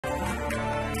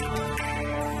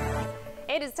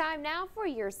It is time now for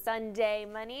your Sunday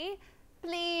Money.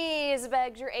 Please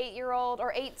beg your 8-year-old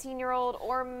or 18-year-old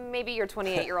or maybe your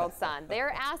 28-year-old son.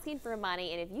 They're asking for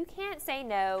money, and if you can't say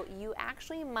no, you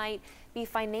actually might be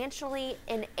financially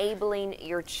enabling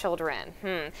your children.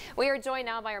 We are joined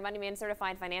now by our Money Man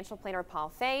certified financial planner, Paul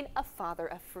Fain, a father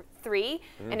of 3.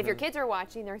 And if your kids are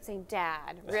watching, they're saying,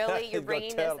 "Dad, really? You're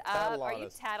bringing this up? Are you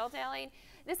tattletaling?"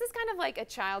 This is kind of like a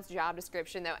child's job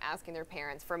description, though, asking their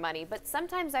parents for money, but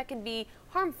sometimes that can be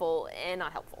harmful and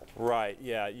not helpful. Right,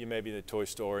 yeah. You may be in the toy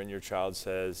store and your child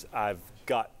says, "I've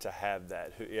got to have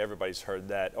that." Everybody's heard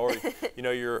that. Or,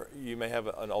 you may have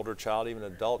an older child, even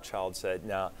an adult child said,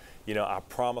 "Now, I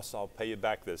promise I'll pay you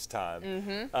back this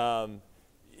time."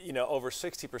 Over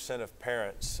 60% of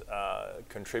parents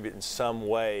contribute in some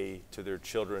way to their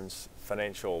children's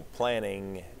financial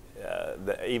planning,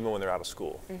 even when they're out of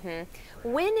school.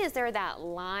 When is there that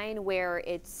line where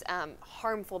it's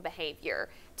harmful behavior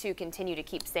to continue to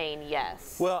keep saying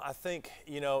yes? Well, I think,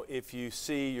 if you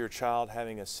see your child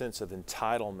having a sense of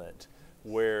entitlement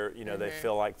where, they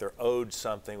feel like they're owed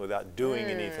something without doing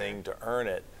anything to earn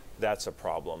it, that's a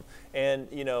problem. And,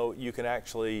 you can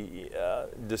actually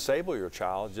disable your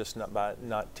child just by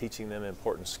not teaching them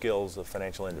important skills of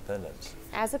financial independence.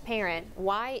 As a parent,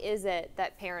 why is it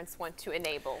that parents want to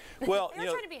enable? Well,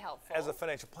 they're trying to be helpful. As a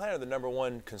financial planner, the number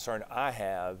one concern I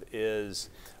have is,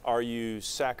 are you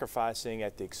sacrificing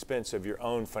at the expense of your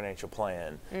own financial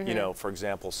plan? For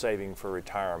example, saving for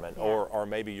retirement, or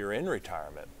maybe you're in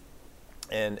retirement.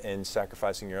 And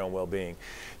sacrificing your own well-being.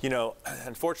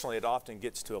 Unfortunately, it often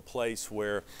gets to a place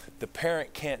where the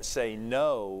parent can't say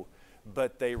no,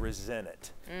 but they resent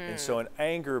it. And so an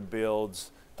anger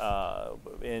builds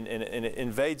and it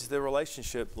invades the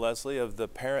relationship, Leslie, of the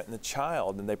parent and the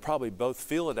child. And they probably both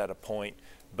feel it at a point,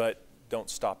 but don't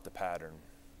stop the pattern.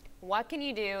 What can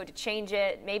you do to change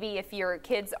it? Maybe if your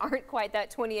kids aren't quite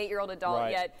that 28-year-old adult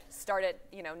yet, start it,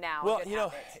 now.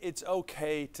 Well, it's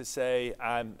okay to say,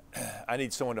 I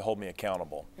need someone to hold me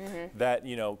accountable. That,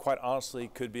 quite honestly,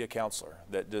 could be a counselor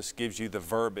that just gives you the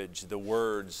verbiage, the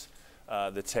words,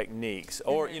 the techniques.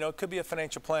 Or, it could be a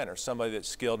financial planner, somebody that's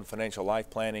skilled in financial life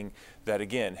planning that,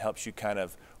 again, helps you kind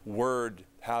of word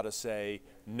how to say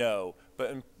no.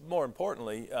 But more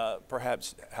importantly,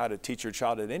 perhaps how to teach your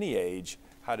child at any age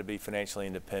how to be financially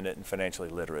independent and financially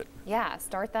literate. Yeah,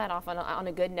 start that off on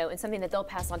a good note and something that they'll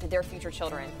pass on to their future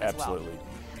children as well. Absolutely.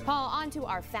 Paul, on to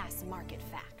our fast market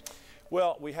fact.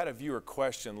 Well, we had a viewer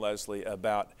question, Leslie,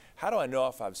 about how do I know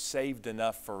if I've saved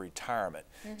enough for retirement?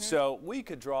 So we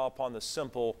could draw upon the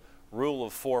simple rule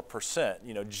of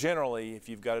 4%. Generally, if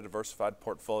you've got a diversified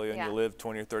portfolio and you live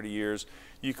 20 or 30 years,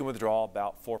 you can withdraw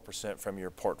about 4% from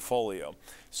your portfolio.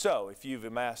 So if you've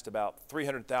amassed about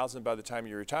 $300,000 by the time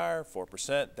you retire,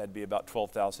 4%, that'd be about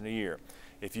 $12,000 a year.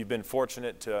 If you've been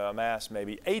fortunate to amass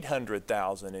maybe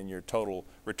 $800,000 in your total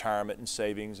retirement and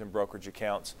savings and brokerage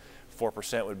accounts,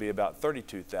 4% would be about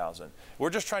 $32,000. We're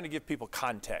just trying to give people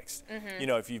context.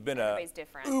 If you've been a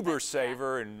uber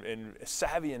saver and a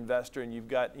savvy investor and you've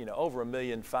got, over $1.5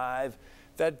 million,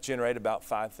 that generate about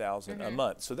 $5,000 a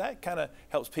month. So that kind of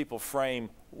helps people frame,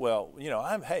 well,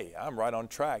 I'm right on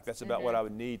track. That's about what I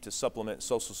would need to supplement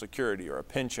Social Security or a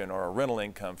pension or a rental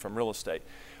income from real estate.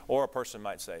 Or a person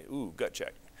might say, ooh, gut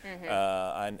check.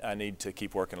 I need to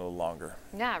keep working a little longer.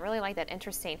 Yeah, I really like that.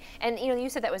 Interesting. And you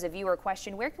said that was a viewer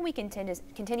question. Where can we continue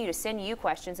to send you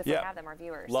questions if we have them, our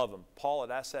viewers? Love them. Paul at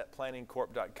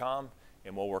assetplanningcorp.com,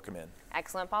 and we'll work them in.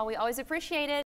 Excellent, Paul. We always appreciate it.